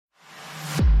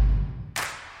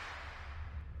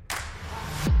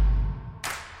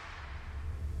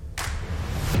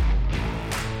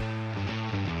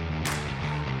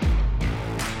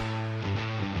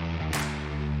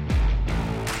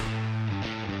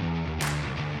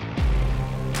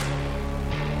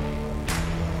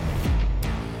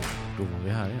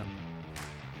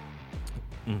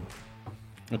Mm.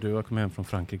 Och du har kommit hem från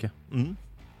Frankrike. Mm.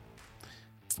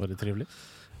 Var det trevligt?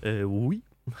 Oui.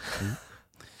 Mm.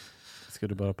 Ska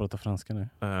du bara prata franska nu?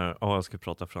 Ja, jag ska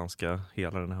prata franska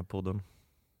hela den här podden.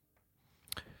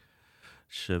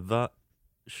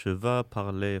 Je vais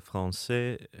parler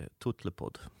français toute le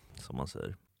podd, som man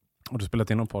säger. Har du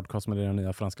spelat in någon podcast med dina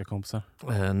nya franska kompisar?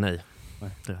 Nej,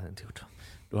 det har jag inte gjort.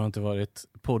 Du har inte varit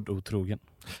poddotrogen?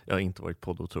 Jag har inte varit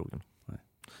poddotrogen. Nej.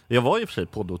 Jag var i och för sig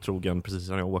poddotrogen precis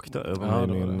när jag åkte. Jag var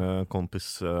med min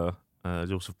kompis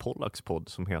Josef Pollaks podd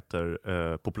som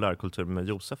heter Populärkultur med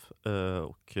Josef.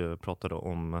 Och pratade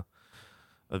om...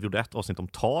 Vi gjorde ett avsnitt om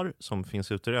Tar som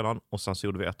finns ute redan. Och sen så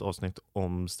gjorde vi ett avsnitt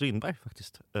om Strindberg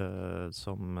faktiskt.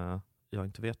 Som jag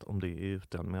inte vet om det är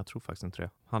ute än, men jag tror faktiskt inte det.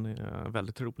 Han är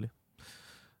väldigt rolig.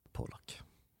 Pollack.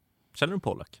 Känner du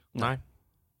Pollack? Nej.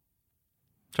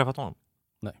 Träffat honom?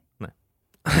 Nej.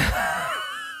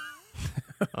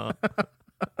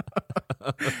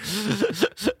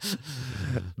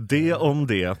 Det om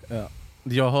det. Ja.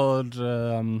 Jag har,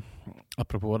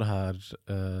 apropå det här,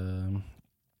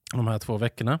 de här 2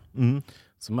 veckorna,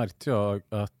 så märkte jag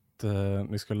att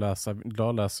vi ska läsa,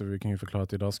 idag läser vi, kan ju förklara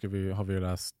att idag har vi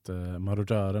läst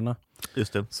Marodörerna.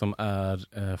 Just det. Som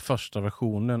är första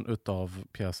versionen utav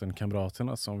pjäsen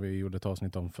Kamraterna som vi gjorde ett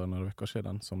avsnitt om för några veckor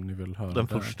sedan, som ni vill höra. Den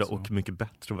första och mycket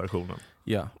bättre versionen.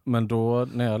 Ja, men då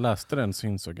när jag läste den så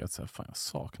insåg jag att fan, jag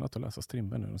saknat att läsa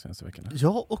Strindberg nu de senaste veckorna.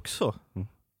 Jag också. Mm.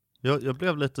 Jag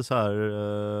blev lite så här,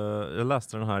 jag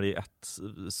läste den här i ett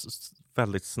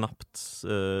väldigt snabbt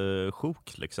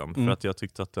sjok liksom. För att jag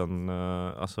tyckte att den,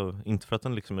 alltså inte för att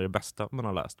den liksom är det bästa man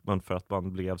har läst, men för att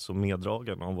man blev så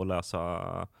meddragen av att läsa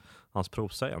hans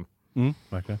prosa igen.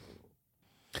 Verkligen.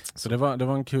 Så det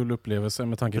var en kul upplevelse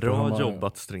med tanke på bra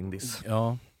jobbat Strindis.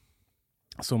 Ja.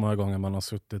 Så många gånger man har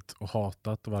suttit och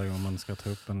hatat varje gång man ska ta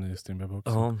upp en ny Strindberg-bok.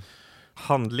 Ja.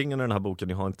 Handlingen i den här boken,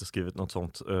 jag har inte skrivit något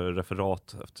sånt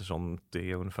referat eftersom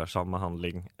det är ungefär samma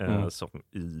handling som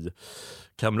i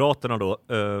Kamraterna då.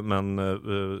 Men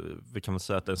vi kan väl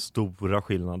säga att den stora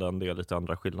skillnaden, det är lite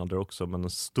andra skillnader också, men den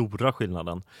stora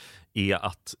skillnaden är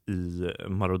att i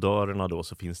Marodörerna då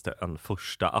så finns det en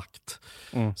första akt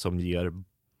som ger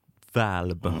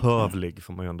välbehövlig,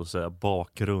 får man ju ändå säga,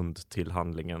 bakgrund till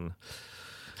handlingen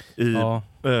i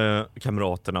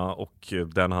Kamraterna. Och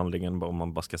den handlingen, om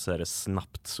man bara ska säga det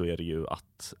snabbt, så är det ju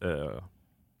att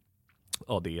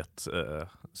det är ett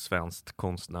svenskt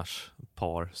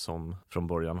konstnärspar som från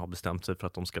början har bestämt sig för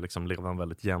att de ska liksom leva en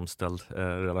väldigt jämställd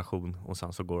relation, och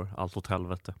sen så går allt åt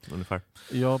helvete ungefär.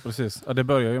 Ja, precis. Ja, det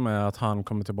börjar ju med att han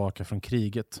kommer tillbaka från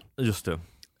kriget. Just det.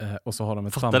 Och så har de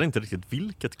ett fattar inte riktigt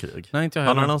vilket krig. Nej, inte jag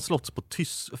heller. Han har slått på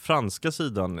franska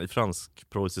sidan i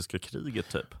fransk-preussiska kriget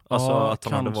typ. Alltså att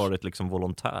han hade varit liksom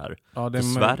volontär. Ja,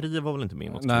 Sverige var väl inte med i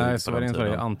något krig? Nej, Sverige inte.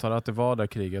 Jag antar att det var det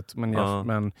kriget.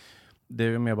 Men det är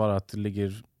ju mer bara att det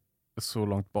ligger så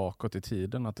långt bakåt i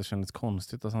tiden att det kändes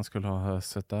konstigt att han skulle ha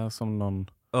sett det som någon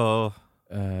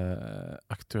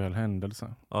aktuell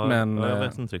händelse. Men jag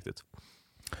vet inte riktigt.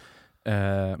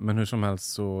 Men hur som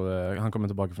helst så han kommer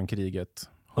tillbaka från kriget.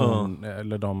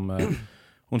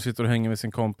 Hon sitter och hänger med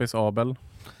sin kompis Abel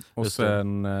och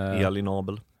sen Elin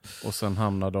Abel. Och sen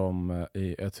hamnar de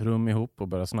i ett rum ihop och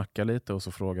börjar snacka lite, och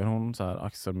så frågar hon så här: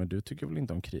 Axel, men du tycker väl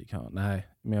inte om krig? Nej,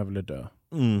 men jag ville dö.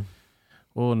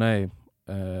 Åh nej,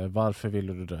 varför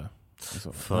ville du dö?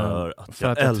 För att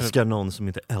jag älskar någon som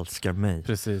inte älskar mig.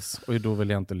 Precis, och då vill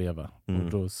jag inte leva. Och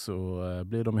då så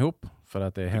blir de ihop för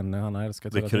att det är henne han har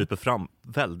älskat. Det kryper fram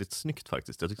väldigt snyggt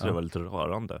faktiskt. Jag tyckte det var lite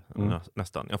rörande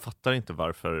nästan. Jag fattar inte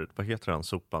varför, vad heter han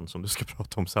sopan som du ska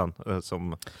prata om sen?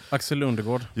 Som Axel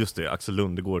Lundegård. Just det, Axel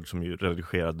Lundegård som ju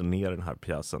redigerade ner den här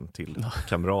pjäsen till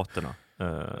Kamraterna.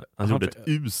 Han gjorde ett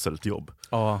uselt jobb.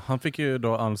 Ja, han fick ju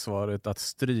då ansvaret att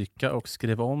stryka och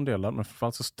skriva om delar, men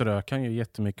framförallt så strök han ju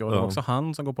jättemycket, och det var också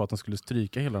han som går på att han skulle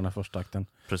stryka hela den här första akten.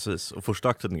 Precis, och första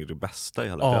akten är det bästa i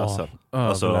hela pjäsen.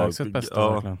 Överlägset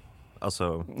bästa verkligen.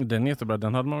 Alltså, den är jättebra,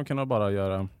 den hade man kunnat bara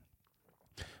göra.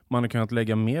 Man hade kunnat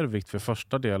lägga mer vikt för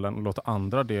första delen och låta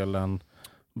andra delen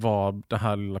vara det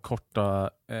här lilla korta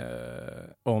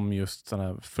om just sån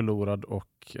här förlorad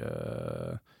och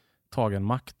tagen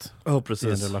makt i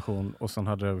en relation, och sen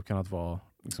hade det kunnat vara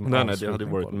liksom nej, det hade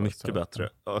varit mycket bättre.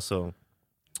 Alltså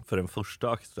för den första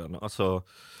akten. Alltså,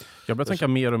 jag börjar tänka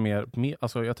mer och mer,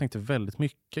 alltså jag tänkte väldigt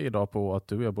mycket idag på att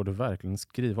du och jag borde verkligen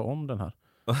skriva om den här.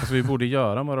 Alltså vi borde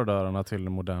göra Marodörerna till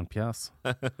en modern pjäs.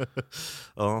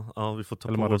 ja, vi får ta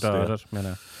eller på Marodörer, oss det. Menar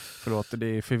jag. Förlåt, det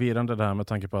är förvirrande det här med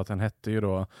tanke på att den hette ju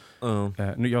då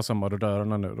nu jag sa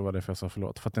Marodörerna nu, då var det för jag sa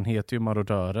förlåt. För att den heter ju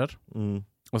Marodörer.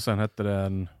 Och sen hette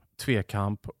den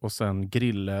Tvekamp, och sen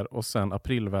Griller, och sen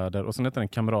Aprilväder, och sen heter den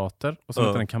Kamrater, och sen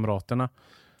heter den Kamraterna.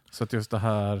 Så att just det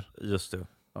här... Just det.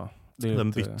 Ja,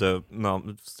 Den bytte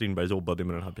när Strindberg jobbade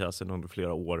med den här pjäsen under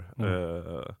flera år.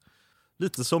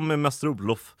 Lite som med Mäster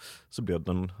Olof så blev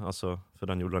den, alltså, för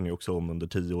den gjorde han ju också om under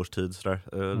 10 års tid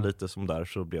sådär. Lite som där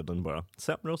så blev den bara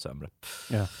sämre och sämre.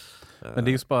 Ja. Men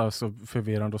det är ju bara så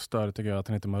förvirrande och störigt tycker jag att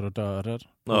den heter Marodörer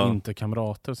och inte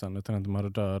kamrater sen, utan den heter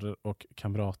Marodörer och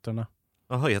kamraterna.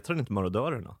 Jaha, heter den inte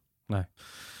Marodörerna? Nej.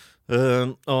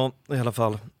 Ja, i alla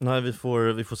fall. Nej, vi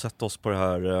får sätta oss på det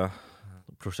här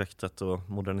projektet och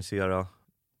modernisera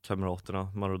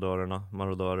kamraterna,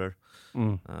 marodörer.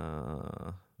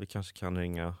 Vi kanske kan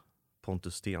ringa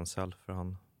Pontus Stensäll för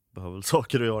han behöver väl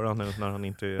saker att göra nu när han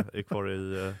inte är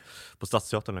kvar på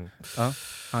Stadsteatern längre. Ja,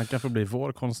 han kan få bli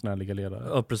vår konstnärliga ledare.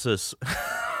 Ja, precis.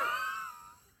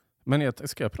 Men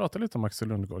ska jag prata lite om Axel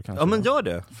Lundgård kanske? Ja, men gör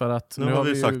det. För att nu har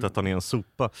vi sagt att han är en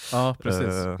sopa. Ja,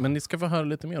 precis. Men ni ska få höra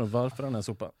lite mer om varför han är en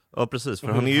sopa. Ja, precis. För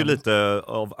han är ju lite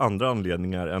av andra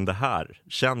anledningar än det här.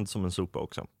 Känd som en sopa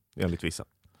också, enligt vissa.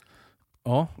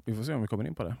 Ja, vi får se om vi kommer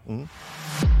in på det.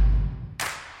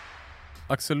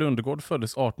 Axel Lundgård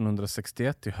föddes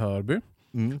 1861 i Hörby.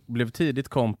 Blev tidigt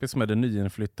kompis med den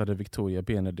nyinflyttade Victoria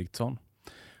Benediktsson.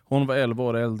 Hon var 11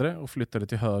 år äldre och flyttade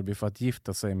till Hörby för att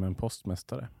gifta sig med en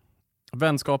postmästare.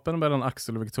 Vänskapen mellan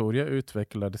Axel och Victoria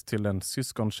utvecklades till en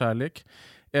syskonkärlek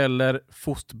eller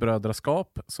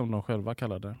fostbrödraskap som de själva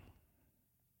kallade det.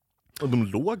 Och de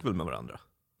låg väl med varandra?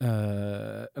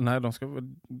 Nej,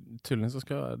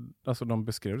 de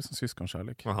beskrev det som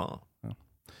syskonkärlek. Aha. Ja.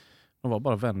 De var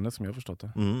bara vänner som jag förstått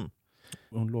det.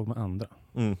 Hon låg med andra.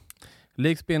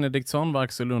 Likt Benediktsson var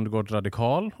Axel Lundgård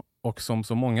radikal och som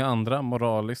så många andra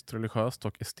moraliskt, religiöst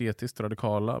och estetiskt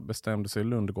radikala bestämde sig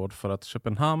Lundgård för att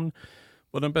Köpenhamn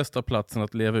var den bästa platsen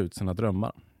att leva ut sina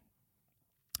drömmar.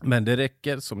 Men det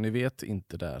räcker som ni vet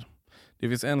inte där. Det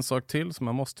finns en sak till som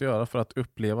man måste göra för att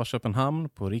uppleva Köpenhamn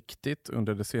på riktigt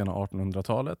under det sena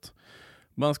 1800-talet.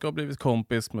 Man ska ha blivit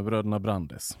kompis med bröderna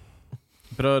Brandes.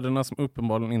 Bröderna som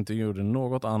uppenbarligen inte gjorde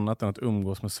något annat än att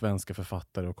umgås med svenska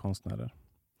författare och konstnärer.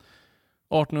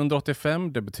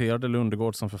 1885 debuterade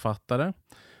Lundgård som författare.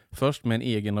 Först med en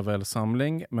egen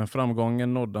novellsamling, men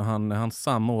framgången nådde han när han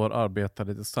samma år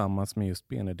arbetade tillsammans med just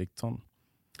Benediktsson.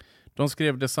 De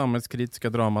skrev det samhällskritiska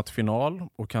dramat Final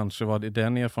och kanske var det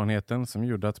den erfarenheten som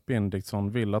gjorde att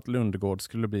Benediktsson ville att Lundgård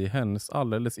skulle bli hennes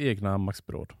alldeles egna Max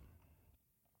Brod.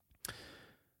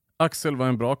 Axel var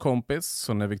en bra kompis,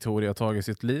 så när Victoria tagit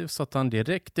sitt liv satt han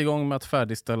direkt igång med att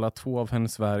färdigställa 2 av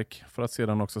hennes verk för att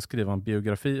sedan också skriva en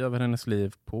biografi över hennes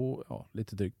liv på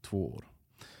lite drygt 2 år.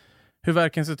 Hur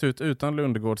verken sett ut utan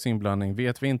Lundgårds inblandning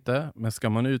vet vi inte, men ska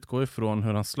man utgå ifrån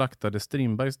hur han slaktade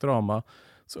Strindbergs drama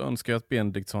så önskar jag att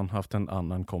Benediktsson haft en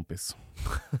annan kompis.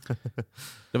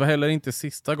 Det var heller inte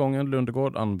sista gången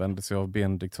Lundgård använde sig av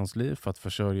Benediktsons liv för att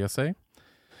försörja sig.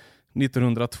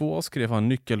 1902 skrev han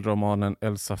nyckelromanen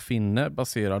Elsa Finne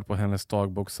baserad på hennes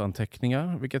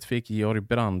dagboksanteckningar, vilket fick Georg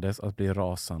Brandes att bli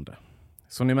rasande.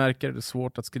 Som ni märker är det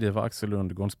svårt att skriva Axel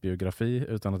Lundgårds biografi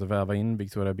utan att väva in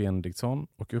Victoria Benediktsson,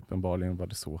 och uppenbarligen var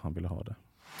det så han ville ha det.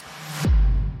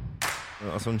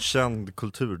 Alltså en känd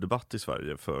kulturdebatt i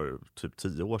Sverige för typ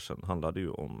 10 år sedan handlade ju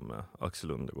om Axel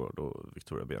Lundgård och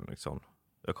Victoria Benediktsson.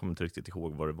 Jag kommer inte riktigt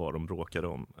ihåg vad det var de bråkade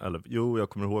om. Eller jo, jag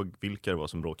kommer ihåg vilka det var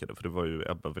som bråkade, för det var ju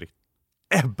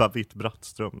Ebba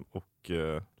Witt-Brattström och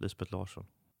Lisbeth Larsson.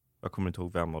 Jag kommer inte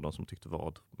ihåg vem av dem som tyckte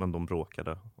vad, men de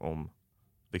bråkade om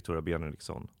Victoria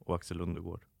Benediktsson och Axel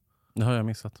Lundgård. Det har jag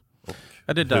missat. Och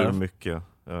är det där? Hur mycket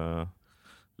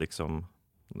liksom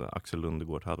Axel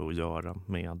Lundgård hade att göra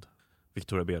med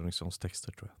Victoria Benediktsons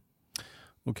texter, tror jag.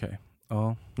 Okej.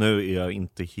 Ja. Nu är jag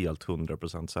inte helt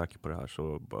 100% säker på det här,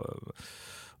 så bara,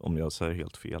 om jag säger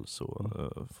helt fel så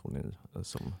får ni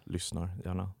som lyssnar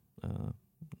gärna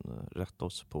rätta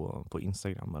oss på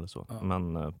Instagram eller så. Ja.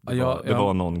 Men det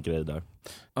var någon grej där.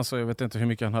 Alltså jag vet inte hur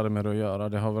mycket han hade med det att göra.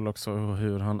 Det har väl också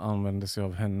hur han använde sig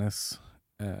av hennes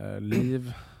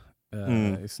liv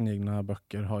i sina egna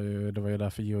böcker. Det var ju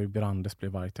därför Georg Brandes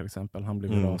blev arg till exempel. Han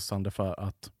blev rasande för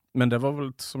att... Men det var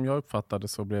väl, som jag uppfattade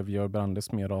så blev Georg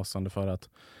Brandes mer rasande för att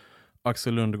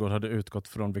Axel Lundgård hade utgått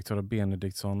från Victoria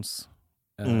Benediktsons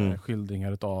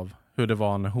skildringar av hur det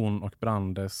var när hon och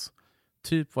Brandes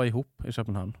typ var ihop i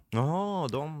Köpenhamn. Jaha,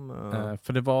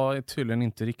 för det var tydligen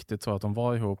inte riktigt så att de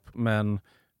var ihop, men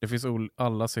det finns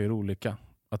alla säger olika.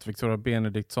 Att Victoria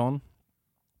Benediktsson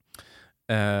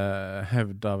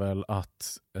hävdar väl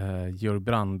att Georg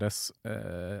Brandes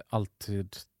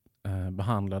alltid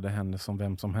behandlade henne som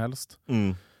vem som helst.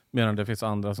 Medan det finns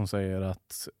andra som säger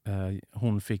att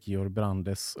hon fick Georg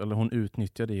Brandes, eller hon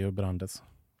utnyttjade Georg Brandes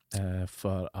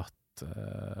för att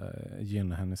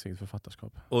gynna hennes eget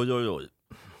författarskap. Oj.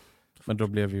 Men då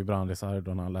blev ju Brandis arg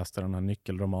då när han läste den här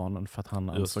nyckelromanen, för att han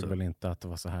ansåg väl inte att det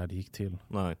var så här det gick till.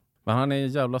 Nej. Men han är en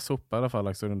jävla sopa i alla fall,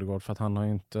 Axel Undergård, för att han har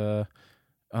ju inte...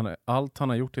 allt han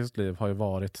har gjort i sitt liv har ju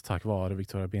varit tack vare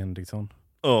Victoria Benediktsson.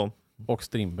 Ja. Och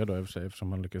Strindberg då i och för sig,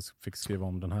 eftersom han fick skriva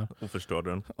om den här. Och förstörde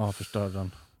den. Ja, förstörde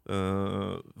den.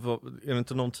 Är det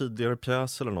inte någon tidigare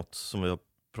pjäs eller något som vi har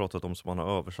pratat om som han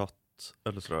har översatt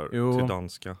eller sådär, till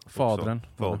danska? Fadren.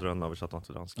 Fadren översatt han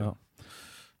till danska. Ja.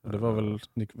 Det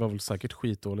var väl säkert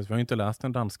skitdåligt. Vi har ju inte läst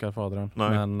den danska Fadren. Nej.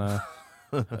 Men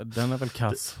den är väl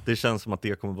kass. Det känns som att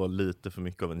det kommer vara lite för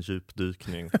mycket av en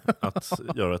djupdykning att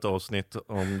göra ett avsnitt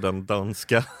om den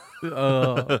danska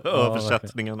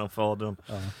översättningen av Fadren.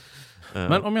 Ja.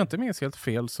 Men om jag inte minns helt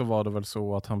fel så var det väl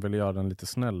så att han ville göra den lite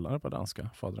snällare på danska,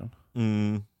 Fadren.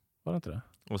 Var det inte det?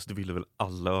 Och så det ville väl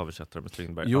alla översättare med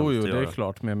Strindberg. Jo, det är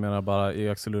klart. Men jag menar bara i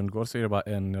Axel Lundgård så är det bara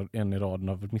en i raden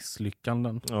av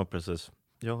misslyckanden. Ja, precis.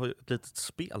 Jag har ett litet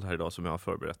spel här idag som jag har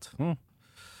förberett.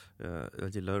 Jag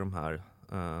gillar de här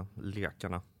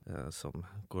lekarna som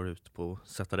går ut på att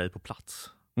sätta dig på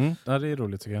plats. Ja, det är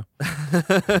roligt tycker jag.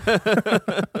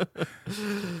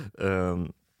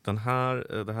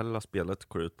 Det här lilla spelet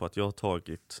går ut på att jag har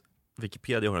tagit...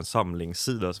 Wikipedia har en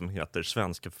samlingssida som heter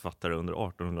Svenska författare under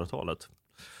 1800-talet.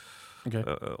 Okay.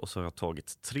 Och så har jag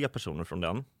tagit 3 personer från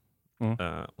den.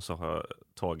 Och så har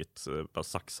jag bara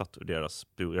saxat ur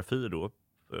deras biografier då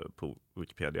på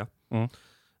Wikipedia.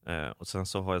 Och sen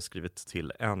så har jag skrivit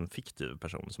till en fiktiv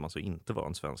person som alltså inte var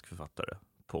en svensk författare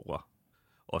på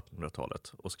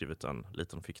 1800-talet och skrivit en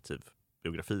liten fiktiv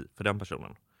biografi för den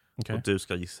personen. Okay. Och du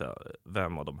ska gissa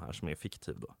vem av de här som är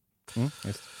fiktiv då.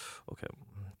 Just. Okej.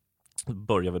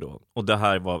 Börjar vi då. Och det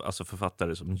här var alltså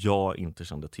författare som jag inte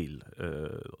kände till.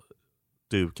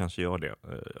 Du kanske gör det.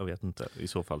 Jag vet inte. I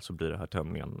så fall så blir det här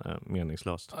tämligen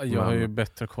meningslöst. Jag har ju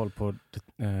bättre koll på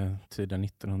tiden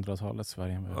 1900-talet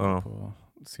Sverige än på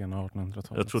sena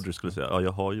 1800-talet. Jag trodde du skulle säga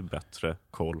jag har ju bättre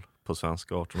koll på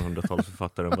svenska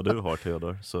 1800-talsförfattare än vad du har,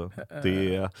 Theodor. Så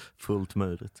det är fullt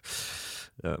möjligt.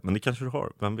 Men det kanske du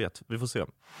har. Vem vet? Vi får se.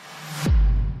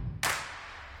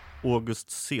 August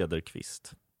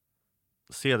Cederqvist.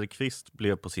 Cederqvist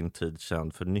blev på sin tid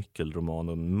känd för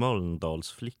nyckelromanen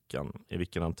Mölndalsflickan, i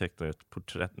vilken han tecknar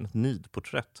ett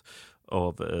nidporträtt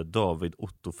av David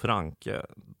Otto Franke,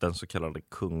 den så kallade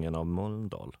kungen av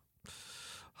Mölndal.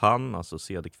 Han, alltså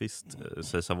Cederqvist,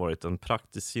 sägs ha varit en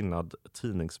praktiskt sinnad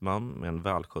tidningsman med en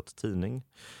välskött tidning,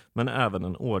 men även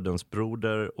en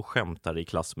ordensbroder och skämtare i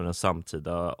klass med den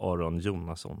samtida Aron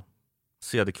Jonasson.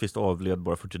 Cederqvist avled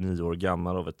bara 49 år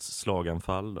gammal av ett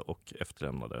slaganfall och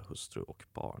efterlämnade hustru och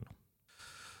barn.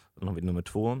 Sen har vi nummer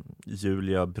 2,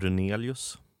 Julia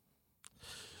Brunelius.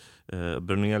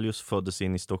 Brunelius föddes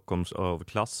in i Stockholms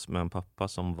överklass med en pappa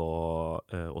som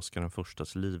var Oscar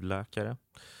I:s livläkare.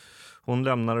 Hon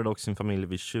lämnade dock sin familj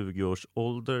vid 20 års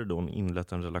ålder då hon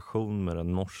inlett en relation med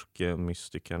den norske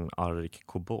mystikern Arik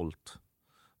Kobolt.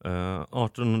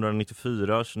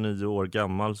 1894, 29 år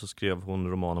gammal, så skrev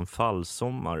hon romanen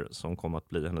Fallsommar som kom att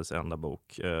bli hennes enda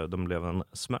bok. Den blev en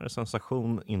smärre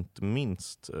sensation, inte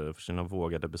minst för sina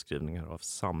vågade beskrivningar av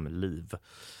samliv.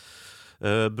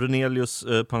 Brunelius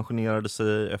pensionerade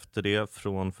sig efter det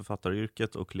från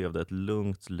författaryrket och levde ett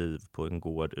lugnt liv på en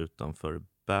gård utanför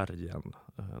bergen.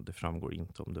 Det framgår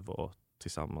inte om det var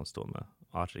tillsammans då med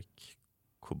Arik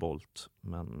Kobolt,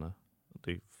 men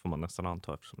det får man nästan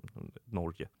anta eftersom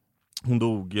Norge. Hon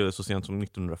dog så sent som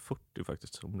 1940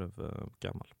 faktiskt. Hon blev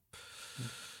gammal.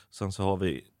 Sen så har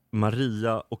vi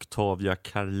Maria Octavia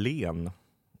Carlén.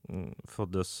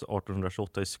 Föddes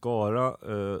 1828 i Skara.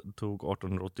 Dog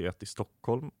 1881 i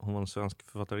Stockholm. Hon var en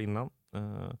svensk författarinna.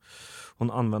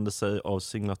 Hon använde sig av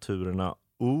signaturerna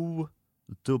O,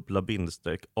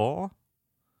 _A,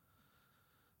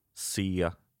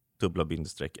 C,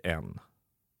 _N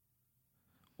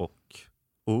och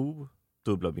O,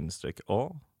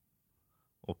 _A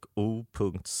och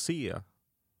O.C,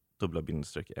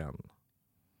 _N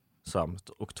samt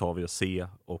Octavia C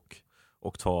och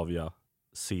Octavia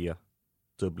C,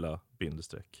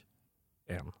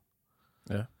 _N.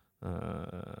 Ja.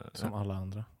 Som alla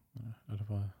andra. Eller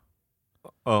vad?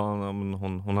 Ja, men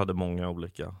hon hade många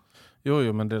olika.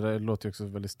 Jo, men det där låter ju också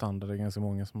väldigt standard. Det är ganska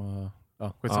många som har...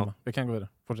 Ja, skitsamma. Ja. Vi kan gå vidare.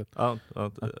 Fortsätt. Ja,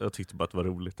 jag tyckte bara att det var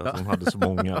roligt att hon hade så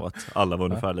många och att alla var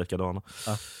ungefär likadana.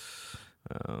 Ja.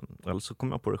 Eller så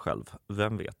kom jag på det själv.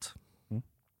 Vem vet?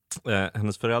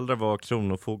 Hennes föräldrar var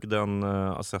kronofogden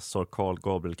assessor Carl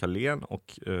Gabriel Carlén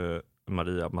och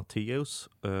Maria Matteus.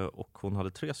 Och hon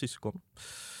hade 3 syskon.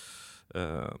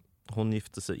 Hon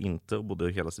gifte sig inte och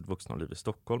bodde hela sitt vuxna liv i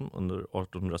Stockholm. Under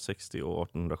 1860- och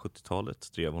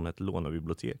 1870-talet drev hon ett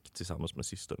lånebibliotek tillsammans med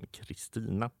systern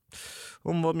Kristina.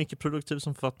 Hon var mycket produktiv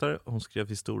som författare. Hon skrev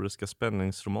historiska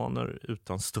spänningsromaner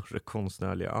utan större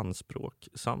konstnärliga anspråk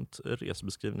samt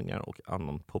resebeskrivningar och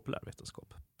annan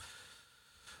populärvetenskap.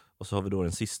 Och så har vi då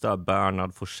den sista,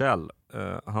 Bernhard Forsell.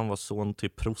 Han var son till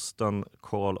prosten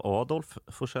Karl Adolf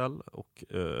Forsell och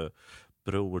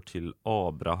bror till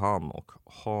Abraham och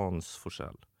Hans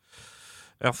Forsell.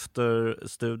 Efter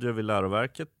studier vid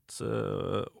läroverket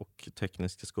och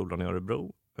Tekniska skolan i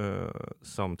Örebro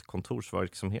samt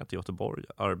kontorsverksamhet i Göteborg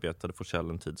arbetade Forsell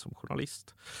en tid som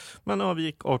journalist. Men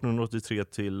övergick 1883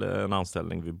 till en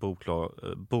anställning vid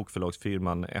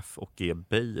bokförlagsfirman F&G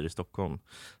Beijer i Stockholm.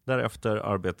 Därefter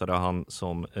arbetade han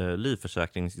som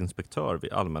livförsäkringsinspektör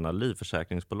vid Allmänna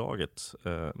livförsäkringsbolaget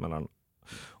mellan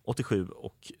 87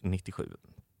 och 97.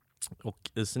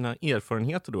 Och sina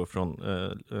erfarenheter då från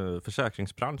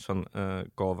försäkringsbranschen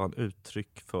gav han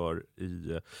uttryck för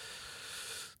i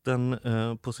den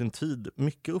på sin tid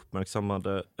mycket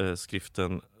uppmärksammade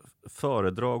skriften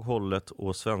Föredrag hållet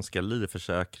och Svenska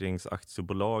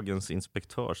livförsäkringsaktiebolagens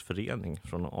inspektörsförening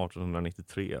från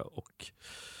 1893 och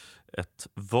ett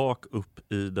vak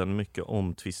upp i den mycket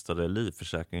omtvistade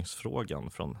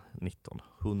livförsäkringsfrågan från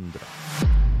 1900.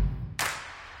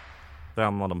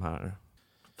 Vem av de här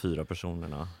 4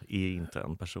 personerna är inte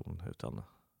en person utan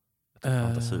ett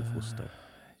fantasifoster?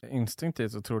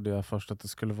 Instinktivt så trodde jag först att det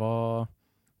skulle vara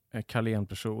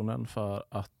Carlén-personen för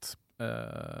att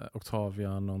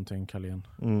Octavia någonting Carlén.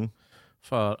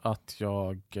 För att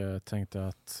jag tänkte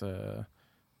att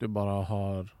du bara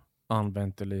har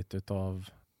använt det lite av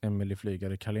Emily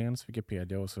Flygare Carléns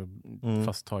Wikipedia och så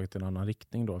fast tagit en annan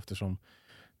riktning då, eftersom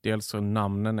dels så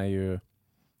namnen är ju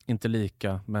inte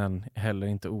lika men heller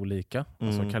inte olika.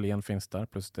 Alltså Carlén finns där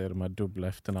plus det är de här dubbla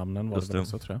efternamnen var det väl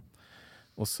också, tror jag.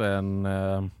 Och sen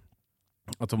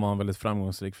att hon var en väldigt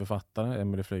framgångsrik författare.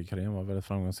 Emily Flygare var väldigt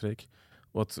framgångsrik.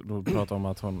 Och att då pratade om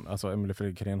att hon, alltså Emily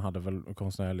Flygare hade väl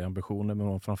konstnärliga ambitioner, men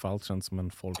hon framförallt känns som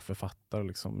en folkförfattare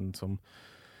liksom, som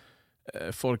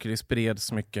folk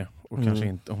spreds mycket och kanske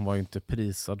inte, hon var ju inte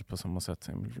prisad på samma sätt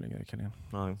som Emily Flygare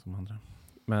som andra.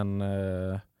 Men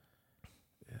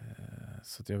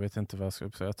så att jag vet inte vad jag ska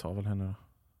uppsäga. Jag tar väl henne då.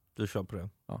 Du kör på det?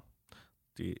 Ja.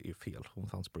 Det är fel. Hon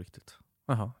fanns på riktigt.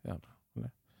 Jaha, jävlar.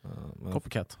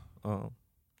 Copycat. Ja.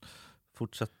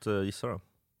 Fortsätt gissa då.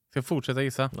 Ska jag fortsätta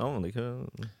gissa? Ja, det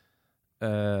kan...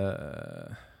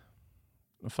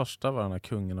 Den första var den här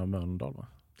kungen av Mölndal, va?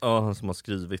 Ja, han som har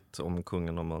skrivit om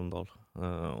kungen av Mölndal.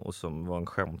 Och som var en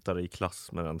skämtare i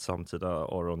klass med den samtida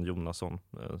Aron Jonasson.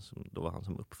 Då var han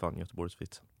som uppfann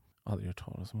Göteborgsvitsen. Jag hade hört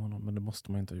talas om honom, men det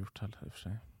måste man inte ha gjort heller i och för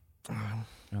sig. Jag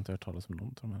har inte hört talas om någon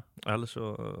av de här. Eller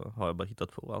så har jag bara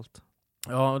hittat på allt.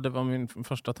 Ja, det var min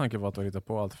första tanke var att jag hittade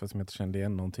på allt för att jag inte kände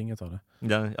igen någonting av det.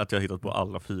 Ja, att jag har hittat på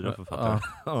alla 4 författare.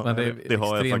 Ja, men det är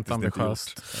extremt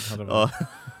ambitiöst.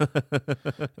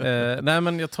 Nej,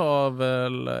 men jag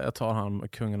tar han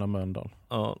kungen av Mölndal.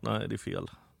 Ja, nej, det är fel.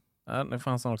 Det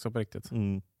fanns han också på riktigt.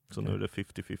 Så nu är det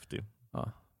 50-50.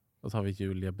 Ja, då tar vi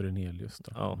Julia Brunelius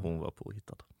då. Ja, hon var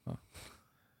påhittad. Ja.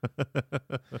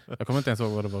 Jag kommer inte ens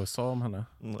ihåg vad det var jag sa om henne.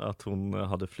 Att hon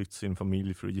hade flytt sin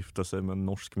familj för att gifta sig med en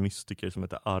norsk mystiker som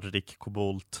heter Arrik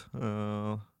Kobolt.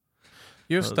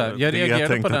 Just det, jag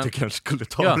reagerade på den. Att du kanske skulle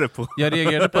ta det på. Jag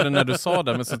reagerade på det när du sa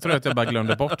det, men så tror jag att jag bara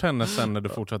glömde bort henne sen när du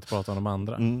fortsatte prata om de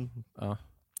andra. Ja.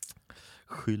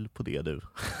 Skyll på det du.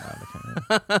 Ja, det kan jag.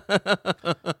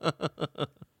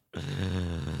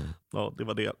 Ja, det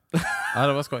var det. Ja,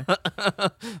 det var skoj.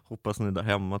 Hoppas ni där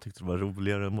hemma tyckte det var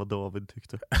roligare än vad David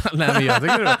tyckte. Nej, men jag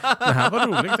tycker det här var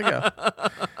roligt, tycker jag.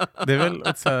 Det är väl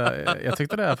så här, jag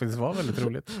tyckte det här faktiskt var väldigt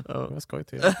roligt. Det var skoj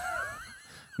till.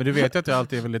 Men du vet ju att jag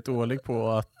alltid är väldigt dålig på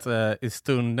att i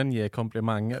stunden ge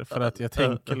komplimanger. För att jag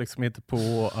tänker liksom inte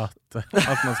på att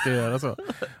man ska göra så.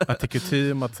 Att det är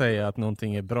kutym att säga att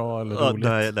någonting är bra eller roligt.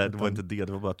 Nej, det var inte det.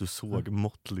 Det var bara att du såg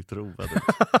måttligt road ut.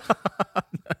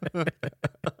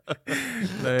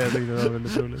 Nej, jag tyckte det var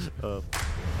väldigt roligt. Ja.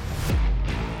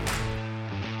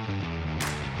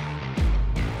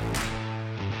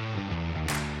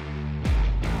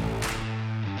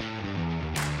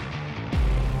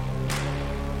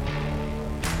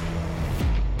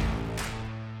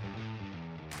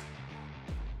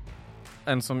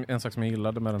 En sak som jag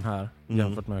gillade med den här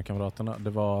jämfört med kamraterna, det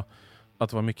var att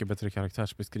det var mycket bättre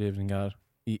karaktärsbeskrivningar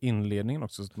i inledningen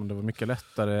också. Så det var mycket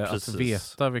lättare att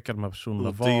veta vilka de här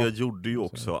personerna var. Det gjorde ju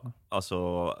också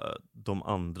de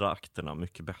andra akterna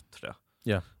mycket bättre.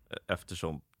 Yeah.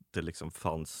 Eftersom det liksom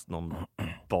fanns någon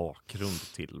bakgrund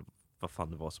till vad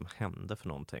fan det var som hände för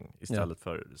någonting. Istället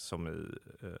för som i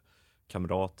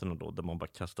Kamraterna då, där man bara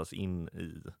kastas in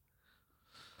i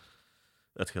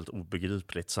ett helt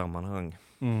obegripligt sammanhang.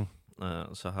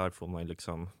 Så här får man ju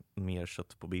liksom mer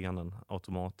kött på benen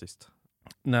automatiskt.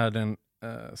 När den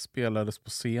spelades på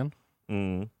scen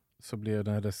så blev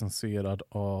den recenserad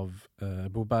av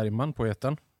Bo Bergman,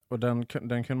 poeten. Och den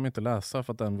kunde man inte läsa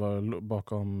för att den var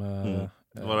bakom...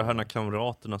 var det här när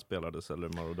Kamraterna spelades eller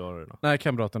Marodörerna? Nej,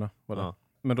 Kamraterna var det. Ja.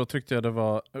 Men då tyckte jag det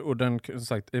var... Och den,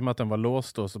 sagt, i och med att den var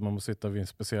låst då, så man måste sitta vid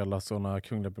speciella sådana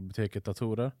Kungliga biblioteket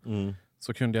datorer.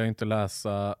 Så kunde jag inte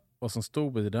läsa vad som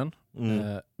stod i den.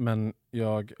 Men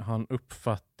jag hann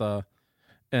uppfatta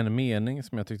en mening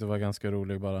som jag tyckte var ganska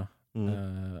rolig bara.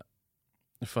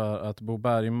 För att Bo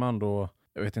Bergman då,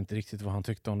 jag vet inte riktigt vad han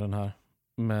tyckte om den här.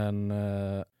 Men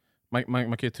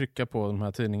man kan ju trycka på de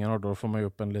här tidningarna och då får man ju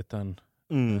upp en liten...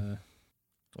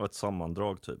 Och ett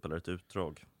sammandrag typ, eller ett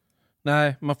utdrag.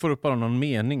 Nej, man får upp bara någon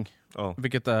mening. Ja.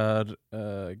 Vilket är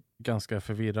ganska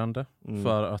förvirrande.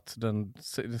 För att den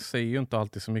säger ju inte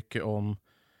alltid så mycket om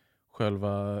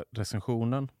själva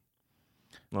recensionen.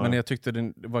 Nej. Men jag tyckte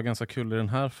det var ganska kul i den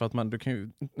här. För att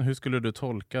hur skulle du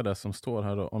tolka det som står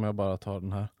här då? Om jag bara tar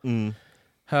den här.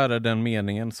 Här är den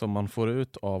meningen som man får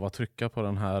ut av att trycka på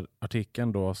den här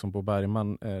artikeln då. Som Bo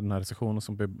Bergman, den här recensionen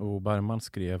som Bo Bergman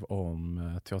skrev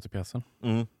om teaterpjäsen.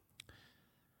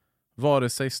 Vare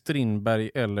sig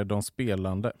Strindberg eller de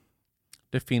spelande.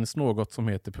 Det finns något som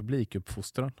heter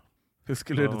publikuppfostran. Hur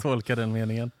skulle du tolka den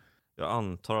meningen? Jag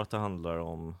antar att det handlar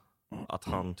om att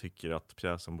han tycker att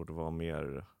pjäsen borde vara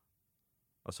mer,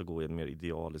 alltså gå i en mer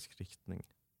idealisk riktning.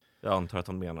 Jag antar att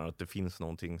han menar att det finns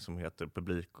någonting som heter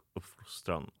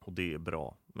publikuppfostran och det är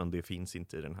bra, men det finns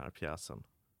inte i den här pjäsen.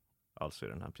 Alltså är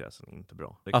den här pjäsen inte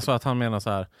bra. Alltså att han menar så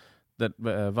här,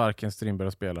 varken Strindberg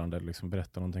och spelande liksom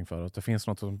berättar någonting för oss. Det finns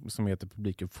något som heter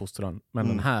publikuppfostran, men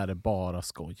den här är bara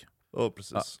skoj.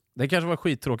 Precis. Ja, det kanske var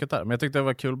skittråkigt där, men jag tyckte det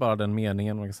var kul bara den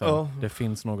meningen. Man kan säga. Det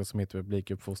finns något som heter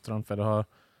publikuppfostran, för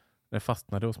det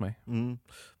fastnade hos mig.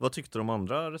 Vad tyckte de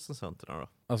andra recensenterna då?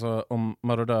 Alltså om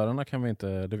Marodörerna kan vi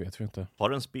inte, det vet vi inte. Har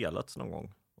den spelats någon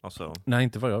gång? Alltså... Nej,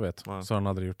 inte vad jag vet. Så har han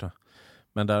aldrig gjort det.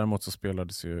 Men däremot så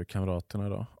spelades ju Kamraterna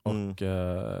då. Och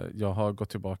jag har gått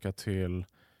tillbaka till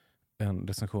en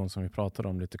recension som vi pratade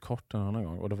om lite kort en annan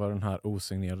gång. Och det var den här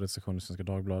osignerade recensionen i Svenska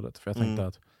Dagbladet. För jag tänkte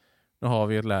att nu har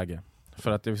vi ett läge.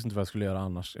 För att jag visste inte vad jag skulle göra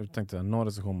annars. Jag tänkte att någon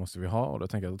recension måste vi ha. Och då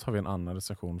tänkte jag att då tar vi en annan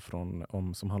recension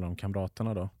som handlar om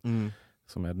Kamraterna då.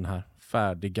 Som är den här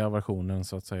färdiga versionen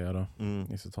så att säga då.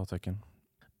 I citattecken.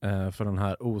 För den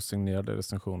här osignerade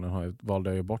recensionen valde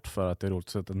jag ju bort för att det är roligt att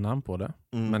sätta ett namn på det.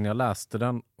 Men jag läste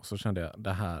den och så kände jag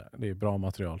det är bra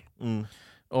material.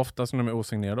 Oftast när de är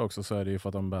osignerade också så är det ju för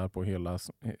att de bär på hela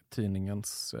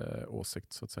tidningens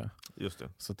åsikt så att säga. Just det.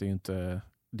 Så att det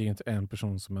är inte en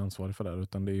person som är ansvarig för det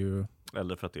utan det är ju...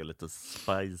 Eller för att det är lite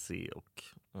spicy och...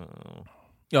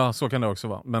 Ja, så kan det också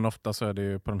vara. Men ofta så är det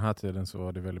ju på den här tiden så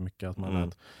var det väldigt mycket att man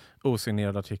hade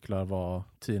osignerade artiklar var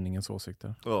tidningens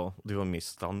åsikter. Ja, det var mer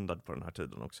standard på den här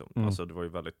tiden också. Alltså det var ju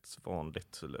väldigt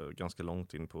vanligt, eller ganska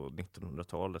långt in på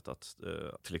 1900-talet att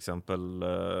till exempel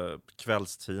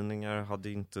kvällstidningar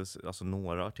hade inte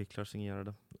några artiklar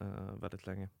signerade väldigt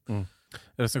länge.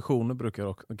 Recensioner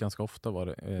brukar ganska ofta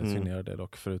vara signerade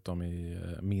dock, förutom i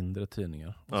mindre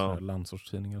tidningar.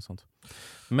 Landsortstidningar och sånt.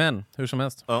 Men, hur som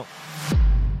helst. Ja.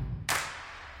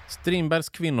 Strindbergs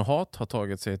kvinnohat har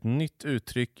tagit sig ett nytt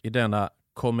uttryck i denna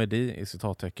komedi i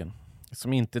citattecken.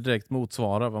 Som inte direkt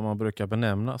motsvarar vad man brukar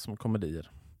benämna som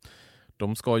komedier.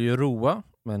 De ska ju roa,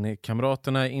 men i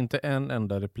Kamraterna är inte en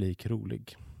enda replik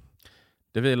rolig.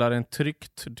 Det vilar en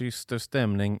tryckt, dyster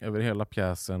stämning över hela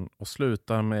pjäsen och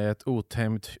slutar med ett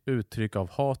otämt uttryck av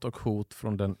hat och hot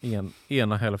från den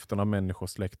ena hälften av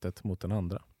människosläktet mot den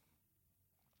andra.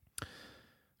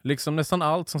 Liksom nästan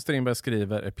allt som Strindberg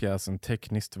skriver är pjäsen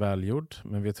tekniskt välgjord,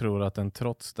 men vi tror att den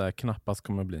trots det knappast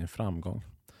kommer bli en framgång.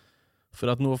 För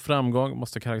att nå framgång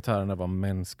måste karaktärerna vara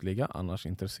mänskliga, annars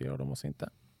intresserar de oss inte.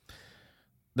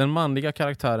 Den manliga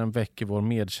karaktären väcker vår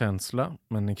medkänsla,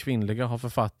 men den kvinnliga har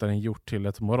författaren gjort till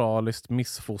ett moraliskt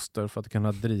missfoster för att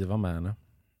kunna driva med henne.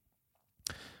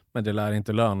 Men det lär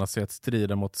inte löna sig att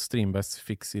strida mot Strindbergs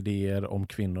fixidéer om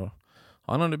kvinnor.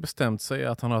 Han har nu bestämt sig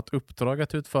att han har ett uppdrag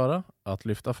att utföra, att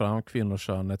lyfta fram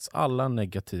kvinnokönets alla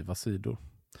negativa sidor.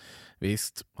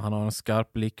 Visst, han har en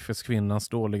skarp blick för kvinnans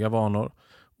dåliga vanor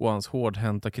och hans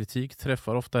hårdhänta kritik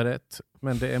träffar ofta rätt,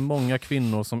 men det är många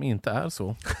kvinnor som inte är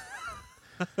så.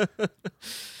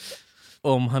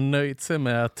 Om han nöjt sig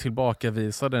med att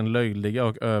tillbakavisa den löjliga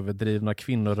och överdrivna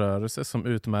kvinnorörelse som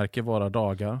utmärker våra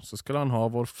dagar så skulle han ha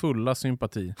vår fulla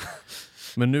sympati.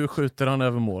 Men nu skjuter han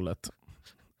över målet.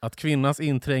 Att kvinnans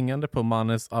inträngande på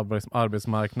mannens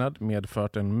arbetsmarknad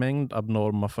medfört en mängd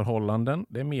abnorma förhållanden,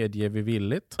 det medger vi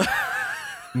villigt.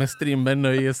 Men Strindberg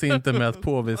nöjer sig inte med att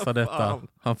påvisa detta.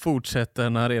 Han fortsätter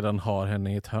när han redan har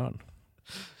henne i ett hörn.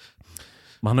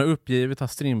 Man har uppgivit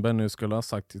att Strindberg nu skulle ha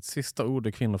sagt sitt sista ord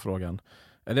i kvinnofrågan.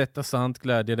 Är detta sant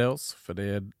glädjer det oss, för det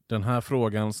är den här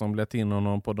frågan som lett in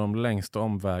honom på de längsta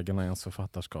omvägarna i hans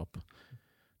författarskap.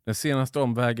 Den senaste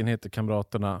omvägen heter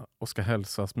Kamraterna och ska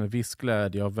hälsas med viss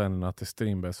glädje av vännerna till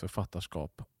Strindbergs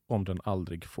författarskap, om den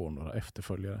aldrig får några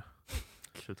efterföljare.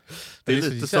 Det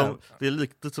är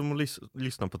lite som att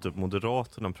lyssna på typ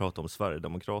Moderaterna och prata om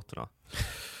Sverigedemokraterna.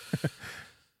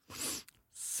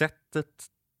 Sättet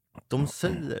de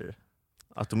säger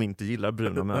att de inte gillar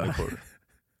bruna människor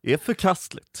är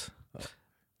förkastligt.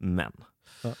 Men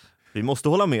vi måste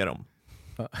hålla med dem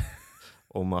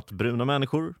om att bruna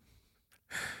människor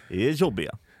är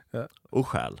jobbiga och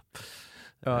skäl.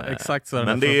 Ja, exakt så.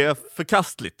 Men det är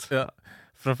förkastligt. Ja.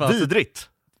 Vidrigt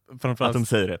att de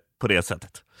säger det på det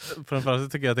sättet.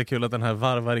 Framförallt tycker jag att det är kul att den här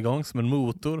varvar igång som en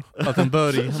motor. Att den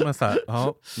börjar med så här,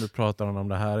 ja, nu pratar han om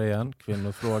det här igen,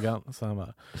 kvinnofrågan. Så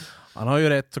här, han har ju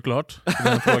rätt såklart,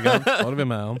 den frågan håller vi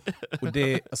med om. Och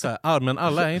det är så här, men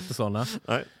alla är inte sådana.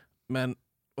 Nej. Men,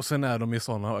 och sen är de ju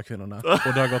sådana av kvinnorna.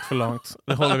 Och det har gått för långt.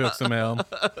 Det håller vi också med om.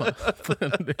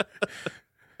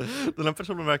 Den här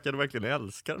personen verkade verkligen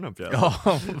älska den här pjäsen.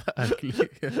 Ja,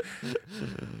 verkligen.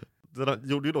 Den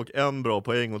gjorde ju dock en bra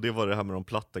poäng, och det var det här med de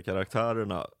platta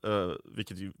karaktärerna,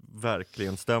 vilket ju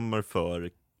verkligen stämmer för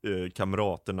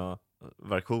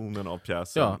Kamraterna-versionen av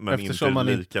pjäsen, ja, men inte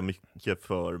lika mycket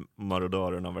för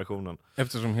Marodörerna-versionen.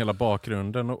 Eftersom hela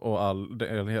bakgrunden och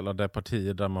hela det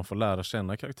partiet där man får lära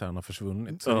känna karaktärerna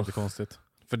försvunnit, så är det inte konstigt.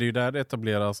 För det är ju där det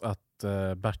etableras att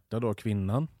Berta då,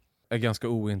 kvinnan, är ganska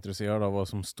ointresserad av vad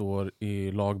som står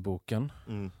i lagboken.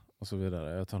 Och så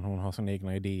vidare. Utan hon har sina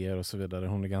egna idéer och så vidare.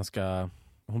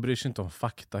 Hon bryr sig inte om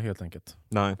fakta helt enkelt.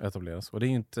 Nej. Etableras. Och det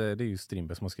är ju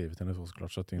Strindberg som har skrivit henne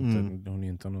såklart. Så att hon är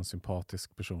inte någon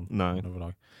sympatisk person. Nej.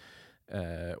 Överlag.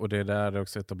 Och det är där det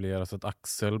också etableras att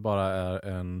Axel bara är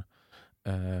en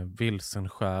vilsen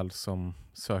själ som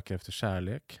söker efter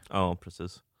kärlek. Ja,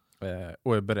 precis.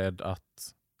 Och är beredd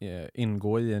att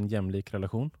ingå i en jämlik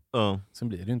relation. Ja. Sen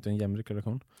blir det ju inte en jämlik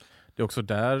relation. Det är också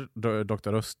där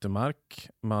Dr. Östermark,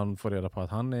 man får reda på att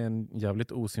han är en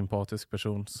jävligt osympatisk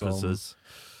person som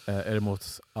är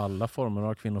emot alla former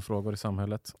av kvinnofrågor i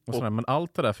samhället. Och men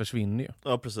allt det där försvinner ju.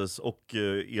 Ja, precis. Och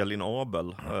Elin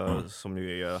Abel, som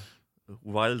ju är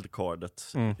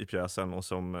wildcardet i pjäsen, och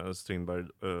som Strindberg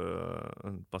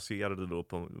baserade då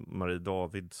på Marie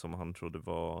David, som han trodde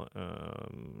var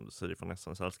Siri von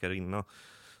Essens älskarinna.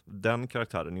 Den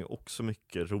karaktären är också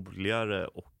mycket roligare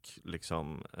och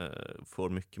liksom får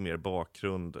mycket mer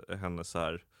bakgrund. Henne så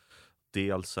här,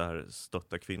 dels så här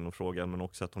stötta kvinnofrågan, men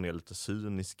också att hon är lite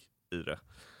cynisk i det.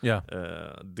 Yeah.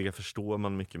 Det förstår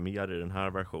man mycket mer i den här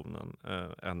versionen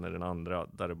än i den andra,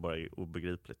 där det bara är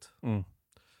obegripligt.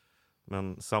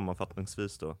 Men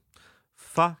sammanfattningsvis då: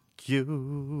 fuck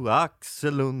you,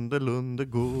 Axel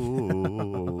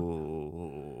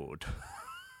Lundegård.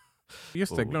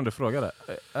 Just det, jag glömde fråga det.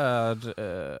 Är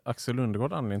Axel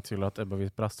Lundegård anledningen till att Ebba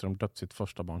Witt-Brattström döpt sitt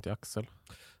första barn till Axel?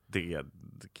 Det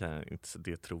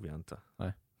tror jag inte.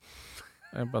 Nej.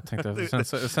 Jag bara tänkte,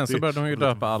 sen så började hon ju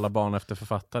döpa alla barn efter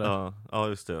författare. Ja,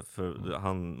 just det. För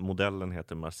modellen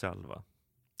heter Marcel, va?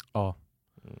 Ja.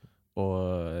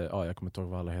 Och jag kommer inte ihåg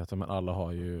vad alla heter, men alla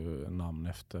har ju namn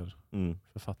efter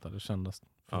författare, kändast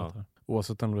författare.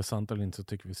 Oavsett om det är sant eller inte, så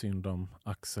tycker vi synd om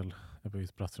Axel, Ebba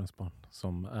Witt-Brattströms barn,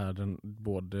 som är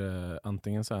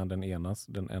antingen så är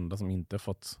den enda som inte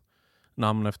fått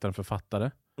namn efter en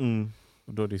författare.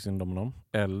 Och då är det synd om honom.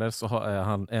 Eller så är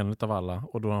han en av alla,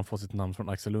 och då har han fått sitt namn från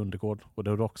Axel Lundegård, och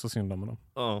då är det också synd om honom.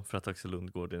 Ja, för att Axel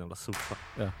Lundegård är en jävla sopa.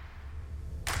 Ja.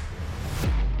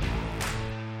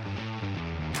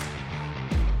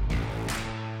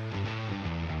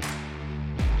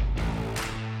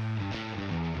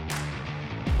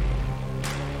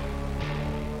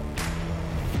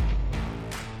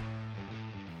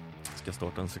 Ska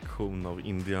starta en sektion av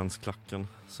Indiansklacken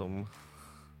som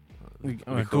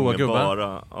goa gubbar.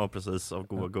 Av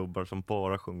goa gubbar som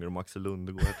bara sjunger om Axel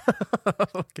Lundegård.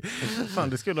 Okay. Fan,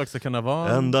 det skulle också kunna vara...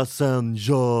 Ända sen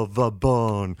jag var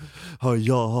barn har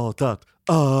jag hatat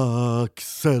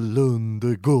Axel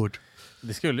Lundegård.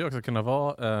 Det skulle ju också kunna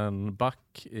vara en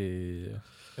back i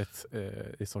ett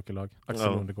ishockeylag.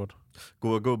 Axel Lundegård.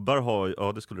 Goa gubbar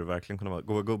har, det skulle det verkligen kunna vara.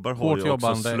 Goa gubbar har ju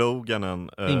också sloganen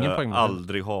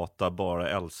aldrig hata, bara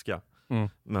älska.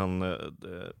 Men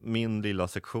min lilla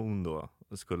sektion då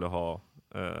skulle ha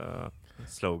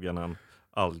sloganen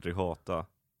aldrig hata,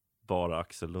 bara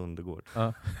Axel Lundegård.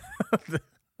 Ja.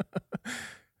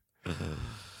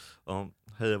 Ja,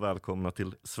 hej och välkomna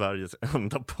till Sveriges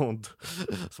enda podd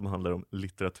som handlar om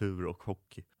litteratur och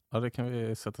hockey. Ja, det kan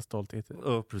vi sätta stolthet i.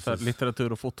 Ja, precis. För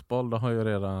litteratur och fotboll, det har ju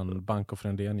redan Bank och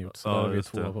Frändén gjort. Så där är vi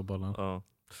två på bollen. Ja.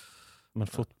 Men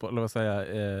fotboll, eller vad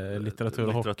säger litteratur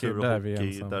och hockey, där är vi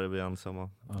ensamma. Där är vi ensamma.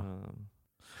 Ja.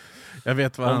 Jag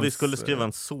vet vad Om vi skulle skriva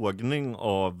en sågning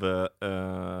av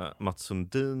Mats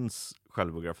Sundins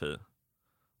självbiografi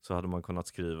så hade man kunnat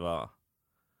skriva: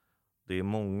 det är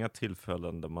många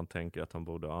tillfällen där man tänker att han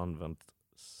borde ha använt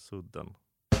sudden.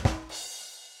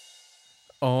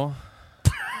 Ja.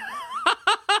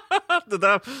 Det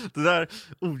där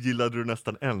ogillade du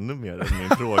nästan ännu mer än min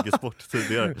frågesport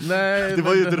tidigare. Nej, det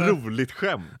var ju ett roligt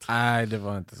skämt. Nej, det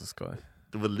var inte så skoj.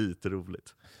 Det var lite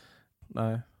roligt.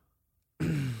 Nej.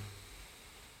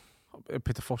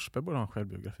 Peter Forsberg borde ha en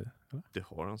självbiografi. Eller? Det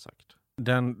har han sagt.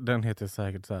 Den heter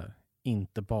säkert så här: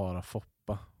 inte bara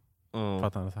Foppa. För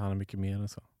att han är mycket mer än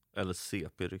så. Eller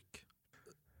CP-ryck.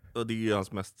 Och det är ju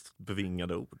hans mest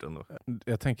bevingade ord ändå.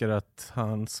 Jag tänker att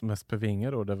hans mest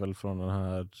bevingade ord är väl från den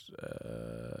här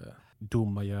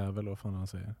domarjävel, vad fan han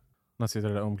säger. Han sitter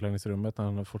i det där omklädningsrummet när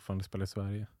han fortfarande spelar i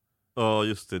Sverige. Ja,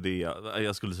 just det.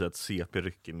 Jag skulle säga att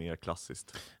CP-ryck är mer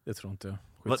klassiskt. Det tror inte jag.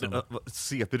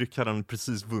 CP-ryck hade han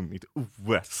precis vunnit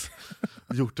OS.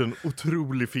 Gjort en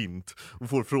otrolig fint. Och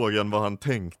får frågan vad han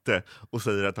tänkte. Och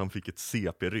säger att han fick ett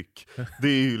CP-ryck. Det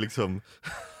är ju liksom...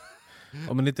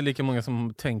 Ja, men det är inte lika många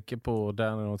som tänker på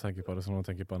det när de tänker på det som de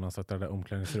tänker på när han satt i det där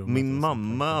omklädningsrummet. Min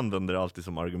mamma använder det alltid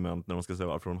som argument när de ska säga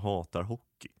varför hon hatar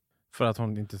hockey. För att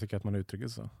hon inte tycker att man uttrycker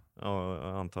så. Ja,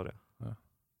 jag antar det. Ja.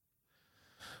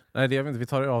 Nej, det jag vet inte. Vi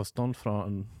tar avstånd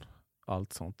från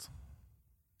allt sånt.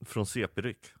 Från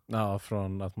CP-ryck? Ja,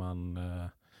 från att man...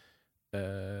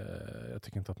 jag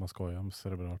tycker inte att man skojar om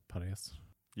cerebral pares.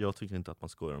 Jag tycker inte att man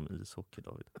skojar om ishockey,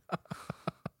 David.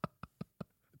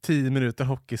 10 minuter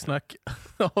hockeysnack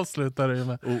avslutar det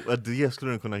med. Och det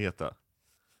skulle den kunna heta.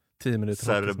 10 minuter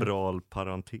cerebral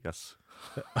parentes.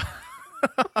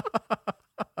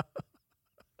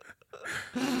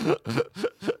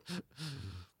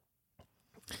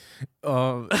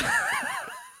 Ja.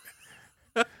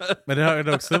 Men det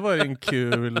hade också varit en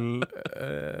kul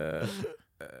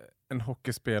en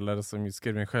hockeyspelare som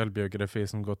skrev en självbiografi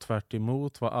som går tvärt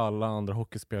emot vad alla andra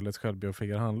hockeyspelares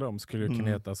självbiografier handlar om. Skulle ju kunna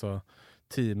heta så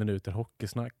 10 minuter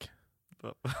hockeysnack.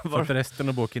 För att resten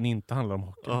av boken inte handlar om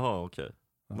hockey. Jaha, okej.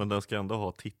 Ja. Men den ska ändå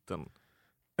ha titeln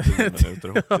 10 minuter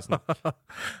hockeysnack.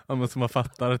 Ja, men så man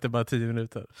fattar att det är bara 10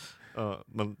 minuter. Ja,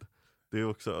 men det är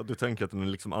också, du tänker att den är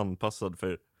liksom anpassad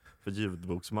för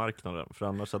ljudboksmarknaden. För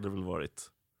annars hade det väl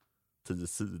varit 10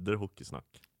 sidor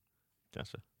hockeysnack.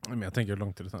 Kanske. Men jag tänker hur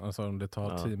långt det tar. Alltså, om det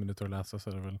tar 10 minuter att läsa så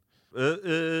är det väl...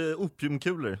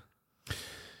 Opiumkulor.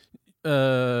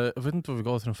 Jag vet inte vad vi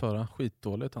gav till den förra.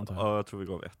 Skitdåligt antar jag. Ja, jag tror vi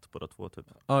gav 1 båda 2 typ.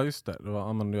 Ja, just det.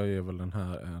 Men jag ger väl den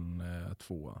här en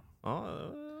 2. Ja,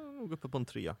 jag uppe på en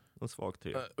 3. En svag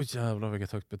 3. Jävlar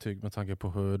vilket högt betyg med tanke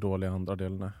på hur dålig andra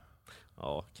delen är.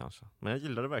 Ja, kanske. Men jag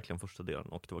gillade verkligen första delen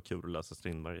och det var kul att läsa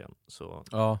Strindberg igen. Så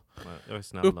ja. Jag är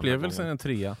snäll. Upplevelsen en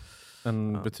 3.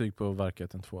 En betyg på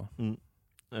verket en 2.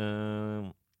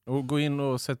 Och gå in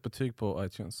och sätt betyg på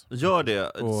iTunes. Gör det.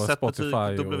 Och sätt Spotify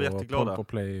betyg, då blir vi jätteglada. Och på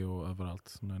Play och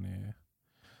överallt.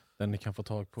 Där ni kan få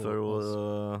tag på för oss.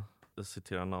 Att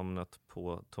citera namnet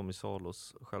på Tommy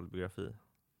Salos självbiografi.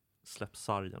 Släpp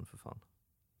sargen för fan.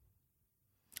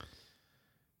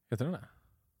 Heter den det?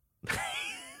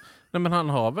 Nej, men han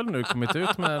har väl nu kommit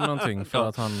ut med någonting för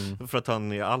att han... För att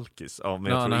han är alkis. Ja,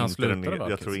 men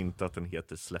jag tror inte att den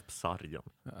heter Släpp sargen.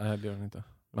 Nej, det gör den inte.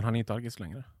 Men han är inte alkis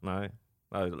längre. Nej,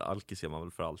 alkis är man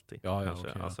väl för alltid. Ja,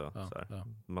 okay, alltså,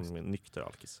 man är nykter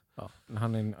alkis. Ja,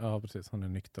 precis. Han är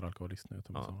nykter alkoholist nu.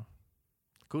 Ja.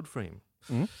 Good for him.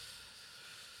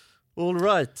 All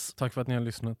right. Tack för att ni har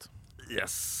lyssnat.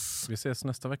 Yes. Vi ses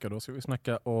nästa vecka. Då ska vi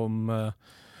snacka om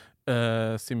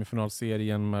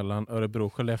semifinalserien mellan Örebro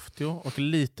och Skellefteå och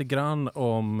lite grann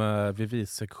om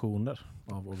bevissektioner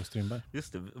av Ove Strindberg.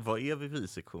 Just det, vad är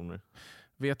bevissektioner?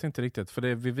 Vet inte riktigt, för det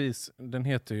är den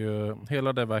heter ju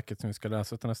hela det verket som vi ska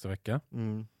läsa till nästa vecka.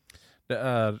 Det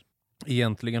är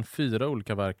egentligen 4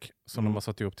 olika verk som de har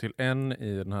satt ihop till en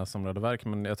i den här samlade verk,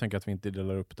 men jag tänker att vi inte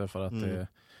delar upp det för att jag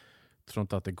tror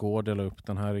inte att det går att dela upp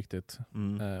den här riktigt.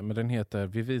 Men den heter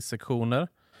Bevissektioner,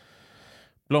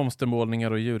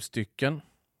 blomstermålningar och djurstycken,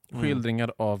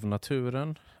 skildringar av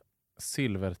naturen,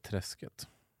 Silverträsket.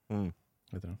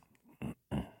 Heter den.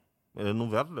 Är det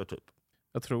noveller typ?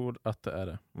 Jag tror att det är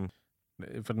det.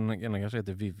 För den ena kanske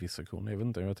heter Vivisektion. Jag vet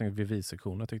inte, jag tänkte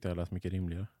Vivisektion. Jag tyckte det lät mycket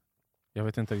rimligare. Jag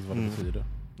vet inte riktigt vad det betyder.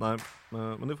 Nej,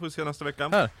 men det får vi se nästa vecka.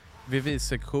 Här,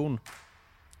 vivisektion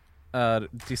är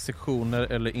dissektioner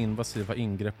eller invasiva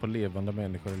ingrepp på levande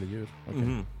människor eller djur.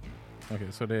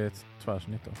 Okej, så det är ett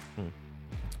tvärsnitt då.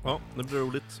 Ja, det blir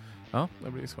roligt. Ja,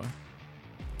 det blir skoj.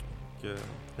 Och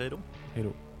hej då. Hej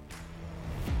då.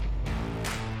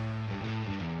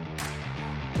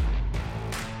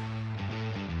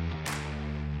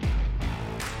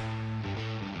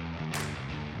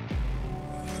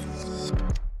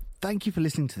 Thank you for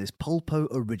listening to this Polpo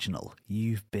original.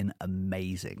 You've been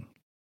amazing.